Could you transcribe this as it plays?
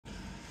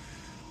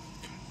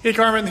Hey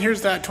Carmen,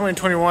 here's that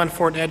 2021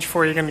 Ford Edge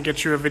for you. Going to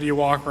get you a video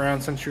walk around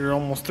since you're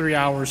almost 3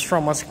 hours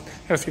from us.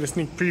 Let's get a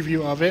sneak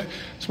preview of it.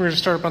 So we're going to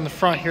start up on the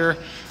front here.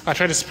 I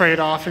tried to spray it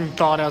off and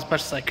thaw it out as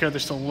much as I could.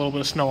 There's still a little bit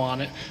of snow on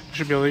it. You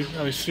should be able to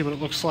at least see what it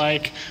looks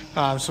like.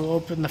 So we'll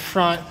open the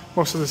front.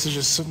 Most of this is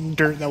just some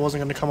dirt that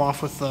wasn't going to come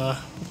off with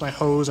my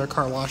hose. Our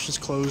car wash is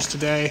closed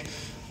today.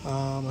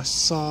 I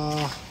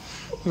saw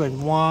like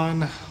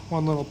one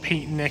little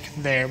paint nick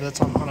there, but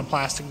that's on a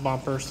plastic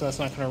bumper, so that's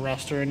not going to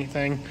rust or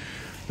anything.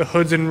 The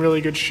hood's in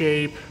really good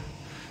shape.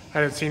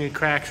 I didn't see any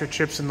cracks or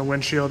chips in the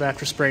windshield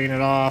after spraying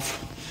it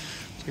off.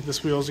 Looks like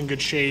this wheel's in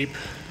good shape.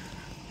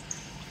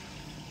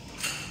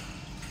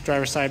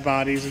 Driver's side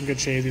body's in good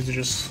shape. These are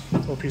just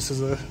little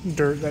pieces of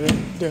dirt that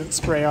it didn't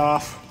spray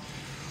off.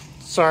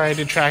 Sorry, I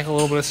did track a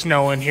little bit of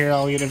snow in here.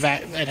 I'd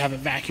have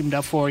it vacuumed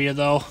up for you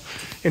though.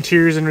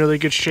 Interior's in really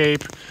good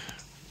shape.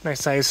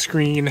 Nice size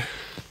screen.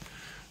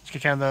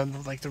 Kind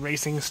of the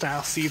racing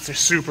style seats are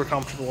super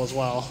comfortable as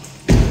well.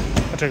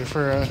 I took it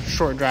for a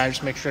short drive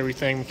just to make sure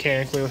everything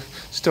mechanically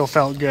still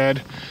felt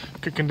good.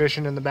 Good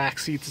condition in the back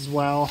seats as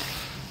well.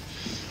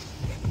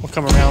 We'll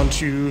come around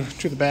to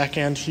the back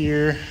end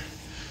here.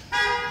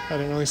 I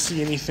didn't really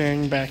see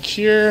anything back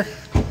here.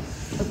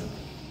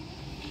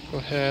 Go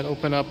ahead,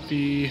 open up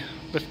the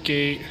lift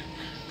gate.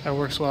 That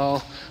works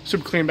well.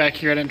 Super clean back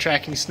here. I didn't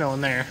track any snow in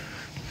there.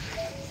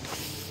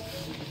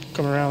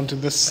 Come around to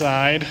this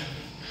side.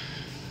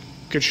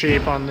 Good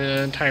shape on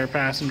the entire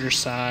passenger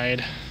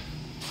side.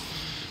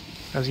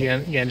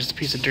 Again, just a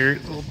piece of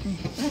dirt.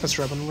 That's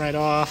rubbing right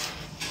off.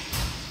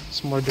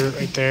 Some more dirt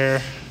right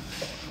there.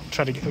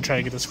 We'll try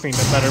to get this cleaned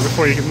up better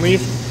before you can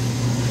leave.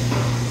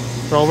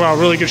 But overall,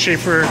 really good shape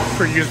for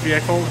a used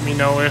vehicle. Let me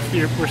know if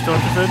we're still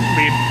interested.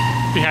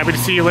 We'd be happy to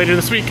see you later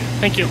this week.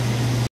 Thank you.